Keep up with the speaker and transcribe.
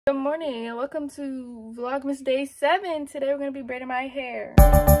Good morning and welcome to vlogmas day 7. Today we're going to be braiding my hair.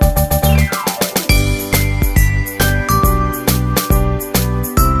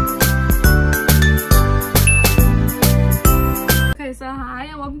 Okay, so hi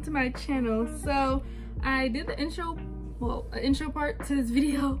and welcome to my channel. So I did the intro part to this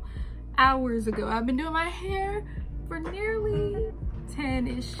video hours ago. I've been doing my hair for nearly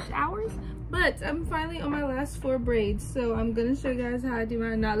 10-ish hours, but I'm finally on my last 4 braids. So I'm gonna show you guys how I do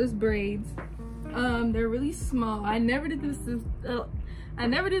my knotless braids. They're really small. I never did them this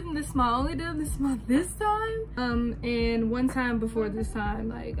small. I only did them this small this time, and one time before this time.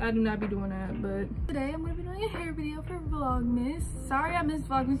 Like, I do not be doing that. But today I'm gonna be doing a hair video for vlogmas. Sorry I missed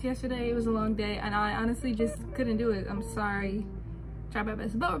vlogmas yesterday. It was a long day and I honestly just couldn't do it. I'm sorry. Try my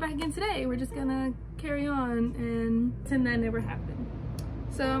best, but we're back again today. We're just gonna carry on and pretend that never happened.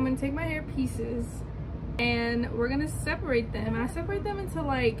 So I'm gonna take my hair pieces and we're gonna separate them. I separate them into,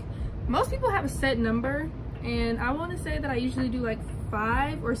 like, most people have a set number, and I want to say that I usually do like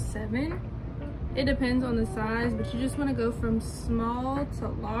 5 or 7. It depends on the size, but you just want to go from small to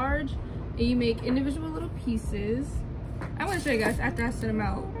large and you make individual little pieces. I'm gonna show you guys after I set them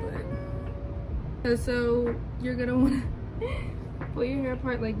out, but so you're gonna want to pull your hair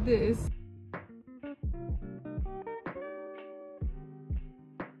apart like this.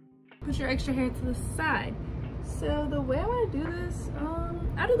 Put your extra hair to the side. So the way I want to do this,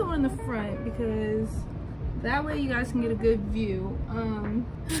 I do the one in the front because that way you guys can get a good view.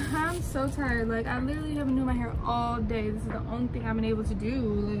 I'm so tired. Like, I literally have been doing my hair all day. This is the only thing I've been able to do.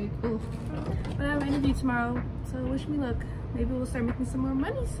 Like, ugh. But I have an interview tomorrow, so wish me luck. Maybe we'll start making some more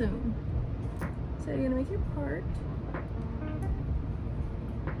money soon. So you're gonna make your part.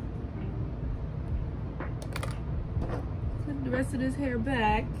 Put the rest of this hair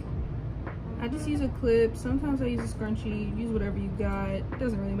back. I just use a clip. Sometimes I use a scrunchie. Use whatever you got. It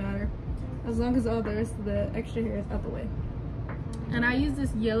doesn't really matter, as long as all the rest of the extra hair is out the way. And I use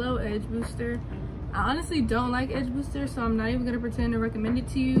this yellow edge booster. I honestly don't like edge booster, so I'm not even gonna pretend to recommend it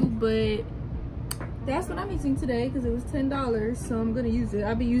to you, but that's what I'm using today because it was $10, so I'm gonna use it.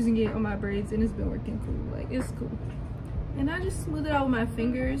 I've been using it on my braids and it's been working cool. Like, it's cool. And I just smooth it out with my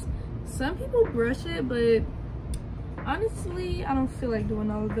fingers. Some people brush it, but honestly, I don't feel like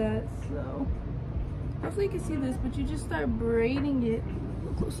doing all of that. So hopefully you can see this, but you just start braiding it. A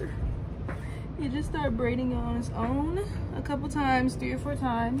little closer. You just start braiding it on its own a couple times, 3 or 4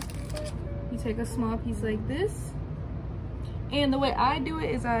 times. You take a small piece like this, and the way I do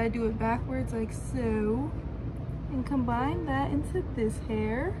it is I do it backwards like so, and combine that into this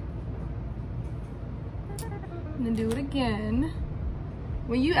hair, and then do it again.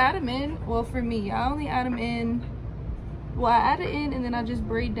 When you add them in, well, for me, I only add them in, well, I add it in and then I just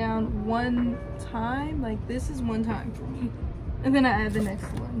braid down one time. Like, this is one time for me, and then I add the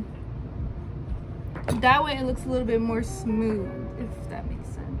next one. That way it looks a little bit more smooth, if that makes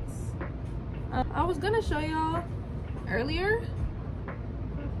sense. I was gonna show y'all earlier,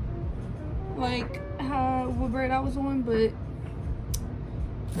 like, what braid I was on, but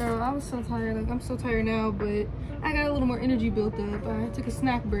girl, I was so tired. Like, I'm so tired now, but I got a little more energy built up. I took a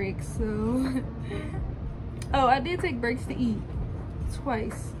snack break, so oh, I did take breaks to eat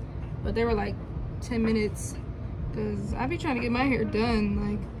twice, but they were like 10 minutes because I be trying to get my hair done.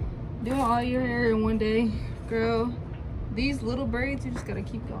 Like, doing all your hair in one day, girl, these little braids, you just gotta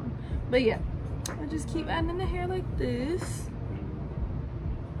keep going. But yeah, I just keep adding in the hair like this.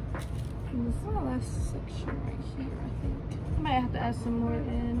 And this is my last section right here, I think. I might have to add some more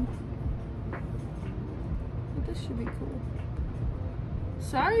in, but this should be cool.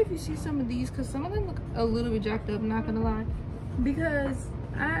 Sorry if you see some of these, because some of them look a little bit jacked up, not gonna lie, because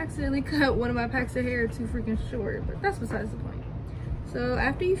I accidentally cut one of my packs of hair too freaking short, but that's besides the point. So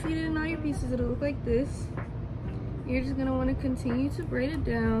after you feed it in all your pieces, it'll look like this. You're just gonna want to continue to braid it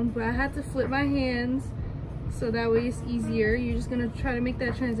down, but I had to flip my hands so that way it's easier. You're just gonna try to make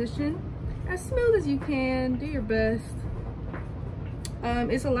that transition as smooth as you can. Do your best.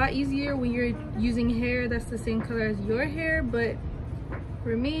 It's a lot easier when you're using hair that's the same color as your hair, but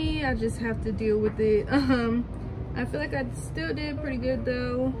for me, I just have to deal with it. I feel like I still did pretty good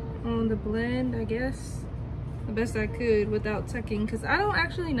though on the blend, I guess. The best I could without tucking, because I don't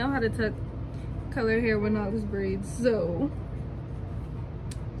actually know how to tuck color hair with knotless braids. So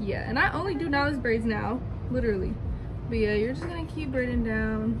yeah, and I only do knotless braids now, literally. But yeah, you're just gonna keep braiding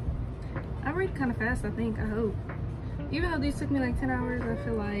down. I braid kind of fast, I think, I hope. Even though these took me like 10 hours, I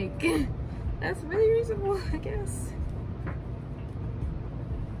feel like that's really reasonable, I guess.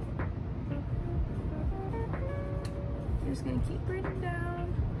 You're just gonna keep braiding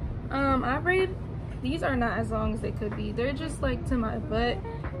down. I braid, these are not as long as they could be. They're just like to my butt,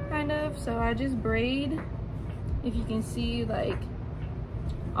 kind of. So I just braid, if you can see, like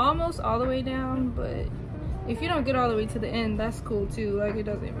almost all the way down, but if you don't get all the way to the end, that's cool too. Like, it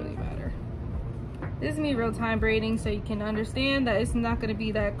doesn't really matter. This is me real time braiding, so you can understand that it's not gonna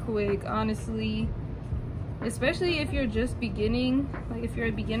be that quick, honestly. Especially if you're just beginning, like if you're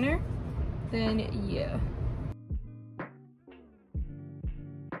a beginner, then yeah.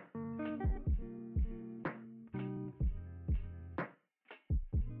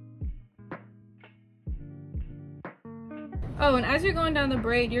 Oh, and as you're going down the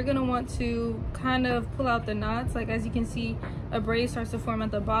braid, you're gonna want to kind of pull out the knots. Like, as you can see, a braid starts to form at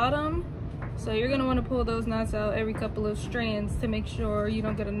the bottom. So you're gonna wanna pull those knots out every couple of strands to make sure you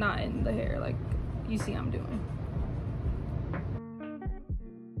don't get a knot in the hair like you see I'm doing.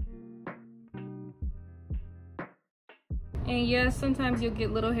 And yes, sometimes you'll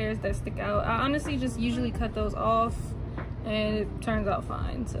get little hairs that stick out. I honestly just usually cut those off and it turns out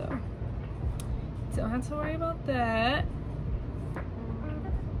fine, so don't have to worry about that.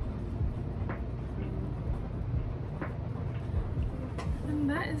 And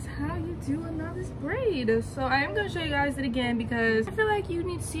that is how you do a novice braid. So I am going to show you guys it again because I feel like you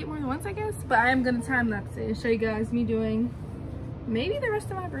need to see it more than once, I guess. But I am going to time lapse it and show you guys me doing maybe the rest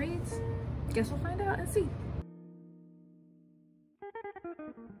of my braids. Guess we'll find out and see.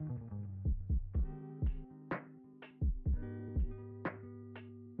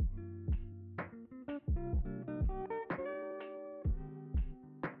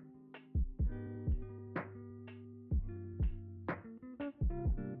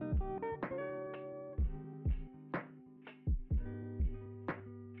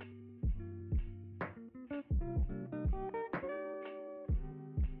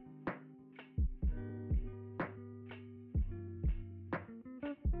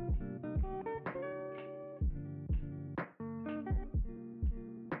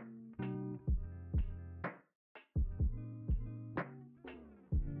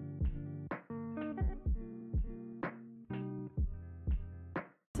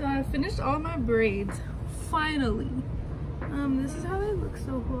 So I finished all my braids, finally. This is how they look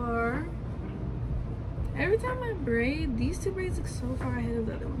so far. Every time I braid, these two braids look so far ahead of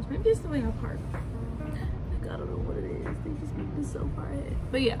the other ones. Maybe it's the way I part. Like, I don't know what it is. They just make me so far ahead.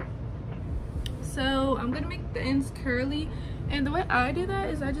 But yeah. So I'm gonna make the ends curly. And the way I do that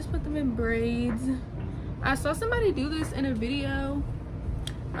is I just put them in braids. I saw somebody do this in a video.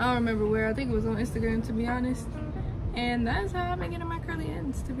 I don't remember where. I think it was on Instagram, to be honest. And that's how I've been getting my curly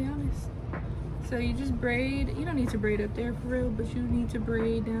ends, to be honest. So you just braid. You don't need to braid up there for real, but you need to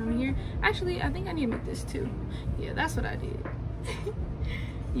braid down here. Actually, I think I need to make this too. Yeah, that's what I did.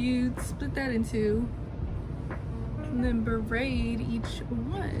 You split that in two and then braid each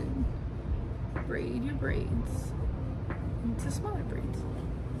one. Braid your braids into smaller braids.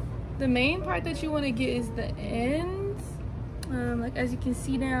 The main part that you want to get is the ends. Like, as you can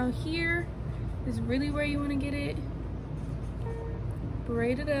see down here is really where you want to get it.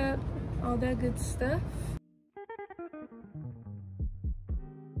 Braid it up, all that good stuff.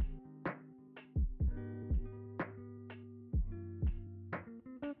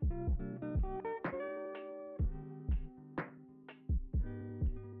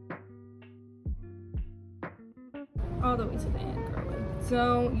 All the way to the end, girl. Like,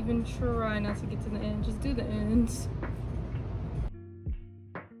 don't even try not to get to the end, just do the ends.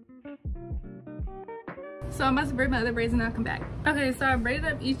 So I'm about to braid my other braids and I'll come back. Okay, so I braided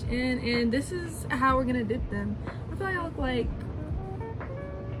up each end and this is how we're gonna dip them. I feel like I look like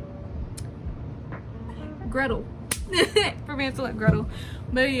Gretel. For me, it's like Gretel.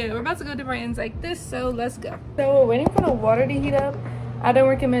 But yeah, we're about to go dip our ends like this, so let's go. So we're waiting for the water to heat up. I don't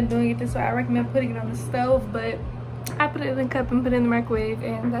recommend doing it this way. I recommend putting it on the stove, but I put it in a cup and put it in the microwave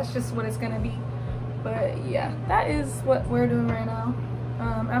and that's just what it's gonna be. But yeah, that is what we're doing right now.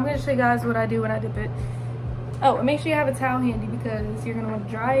 I'm gonna show you guys what I do when I dip it. Oh, and make sure you have a towel handy because you're gonna want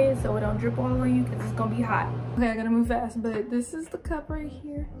to dry it so it don't drip all on you because it's gonna be hot. Okay, I gotta move fast, but this is the cup right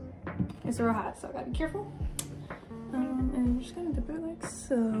here. It's real hot, so I gotta be careful. And I'm just gonna dip it like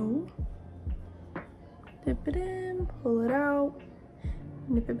so. Dip it in, pull it out,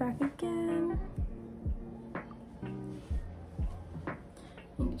 dip it back again.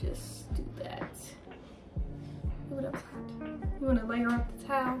 And you just do that. What else hot? You wanna layer up the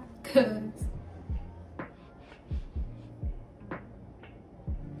towel, cause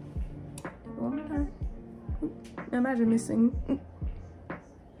one more time. Imagine missing.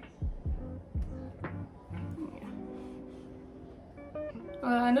 Yeah.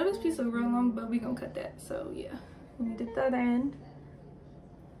 I know this piece is real long, but we gonna cut that. So yeah, we dip the other end.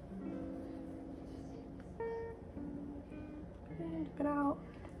 And dip it out.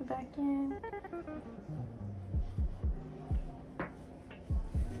 it back in.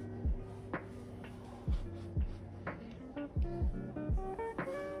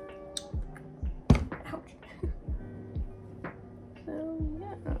 Ouch. So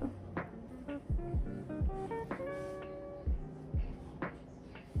yeah.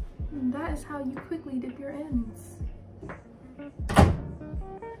 And that is how you quickly dip your ends.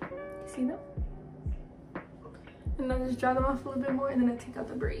 See them? And I just dry them off a little bit more and then I take out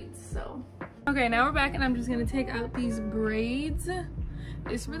the braids. So okay, now we're back and I'm just gonna take out these braids.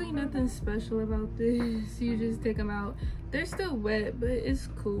 It's really nothing special about this. You just take them out. They're still wet, but it's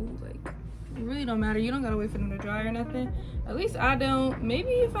cool. Like, it really don't matter. You don't gotta wait for them to dry or nothing. At least I don't. Maybe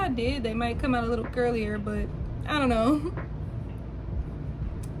if I did, they might come out a little curlier, but I don't know.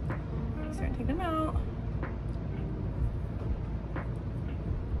 So I take them out.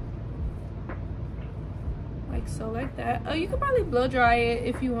 Like so, like that. Oh, you could probably blow dry it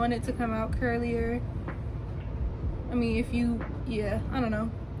if you want it to come out curlier. I mean, if you, yeah, I don't know,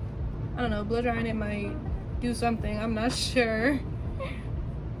 blow drying it might do something, I'm not sure.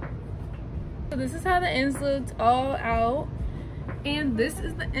 So this is how the ends looked all out, and this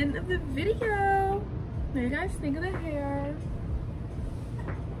is the end of the video. What do you guys think of the hair?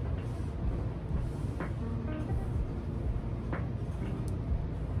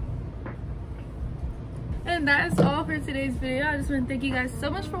 And that is all for today's video. I just want to thank you guys so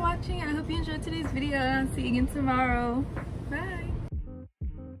much for watching. I hope you enjoyed today's video, and I'll see you again tomorrow. Bye.